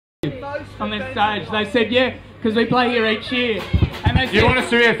on that stage. They said, yeah, because we play here each year. And they said, you want us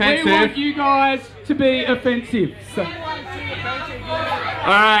to be offensive? We want you guys to be offensive. So. Alright.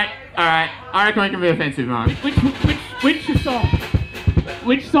 I reckon we can be offensive, man. Which song?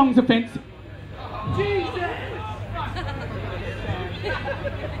 Which song's offensive? Jesus!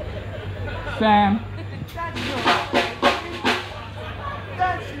 Sam.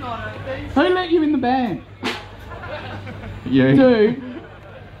 That's not offensive. Who let you in the band? You. Dude,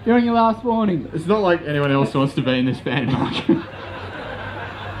 you're on your last warning. It's not like anyone else wants to be in this band, Mark.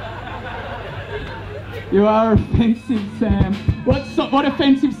 You are offensive, Sam. What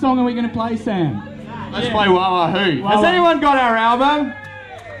offensive song are we going to play, Sam? Let's play Wawa Who. Wawa. Has anyone got our album?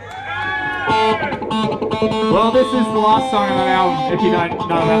 Well, this is the last song on that album, if you don't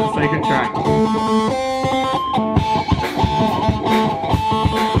know about the secret track.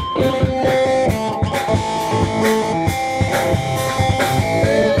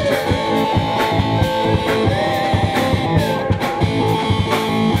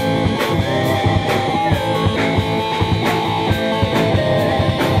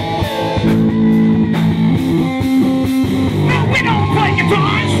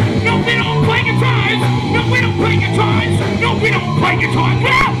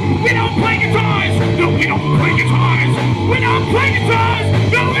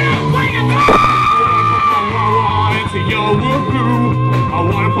 I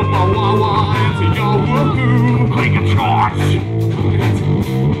wanna put my Wawa into your woohoo. Play guitars.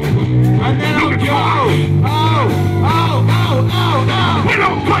 And then I'll go. Oh. We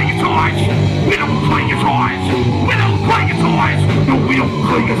don't play guitars. We don't play guitars. We don't play guitars. No, we don't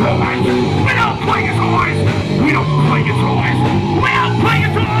play guitars. We don't play guitars. We don't play guitars. We don't play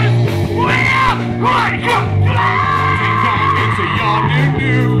guitars. We don't play guitars. Into your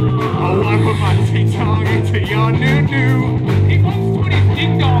new. I wanna put my ting-tong into your new. He wants to put his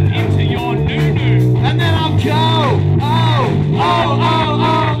ding-dong into your new-new. And then I'll go. Oh.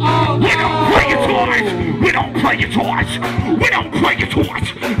 We don't play guitars. We don't play guitars. We don't play guitars.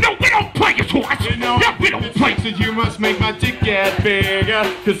 No, we don't play guitars. You know, yeah, we don't play. So you must make my dick get bigger.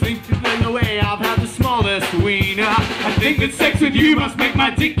 Cause think in the way I've had the smallest wiener. I think that sex with you must make my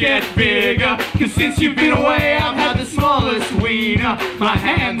dick get bigger. Cause since you've been away, I've had the smallest wiener. My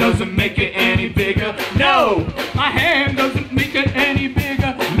hand doesn't make it any bigger. No, My hand doesn't make it any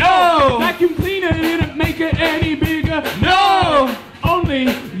bigger. no, Vacuum cleaner didn't make it any bigger. no.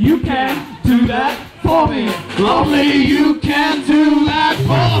 Only you can do that for me. Only you can do that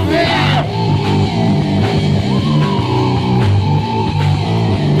for me.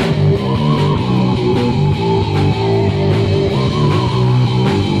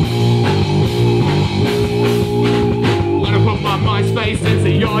 MySpace into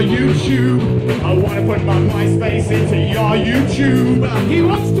your YouTube. I wanna put my MySpace into your YouTube. He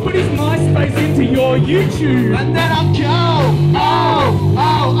wants to put his MySpace into your YouTube. And then I'll go.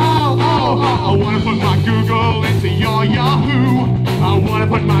 I wanna put my Google into your Yahoo. I wanna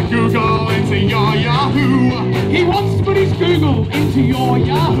put my Google into your Yahoo. He wants to put his Google into your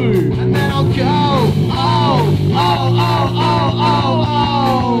Yahoo. And then I'll go.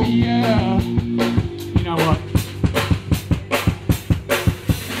 Oh yeah. You know what?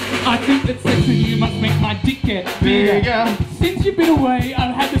 I think that sex with you must make my dick get bigger. Since you've been away,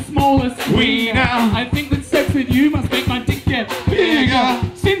 I've had the smallest wiener. I think that sex with you must make my dick get bigger.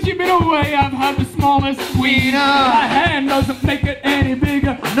 Since you've been away, I've had the smallest wiener. My hand doesn't make it any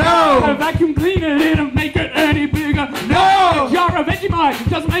bigger. No. The vacuum cleaner didn't make it any bigger. No. The jar of Vegemite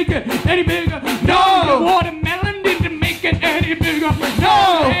doesn't make it any bigger. No. The watermelon didn't make it any bigger.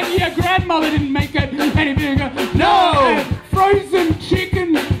 No. And your grandmother didn't make it any bigger. No. And frozen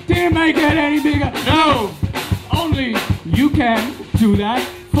chicken didn't make it any bigger. No. Only you can do that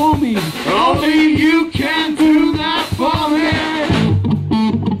for me. Only you can do that for me.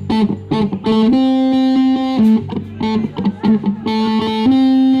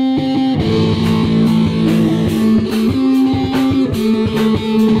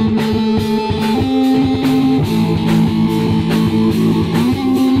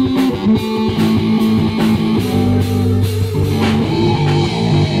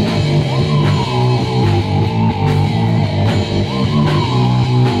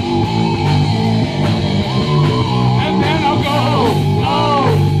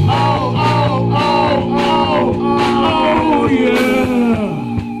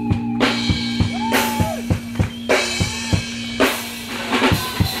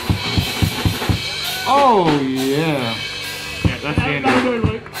 Oh yeah. Yeah, that's the end of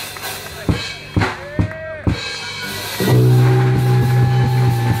it.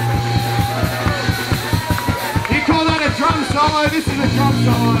 You call that a drum solo? This is a drum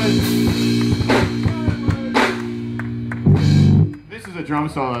solo. This is a drum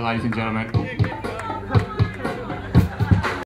solo, ladies and gentlemen.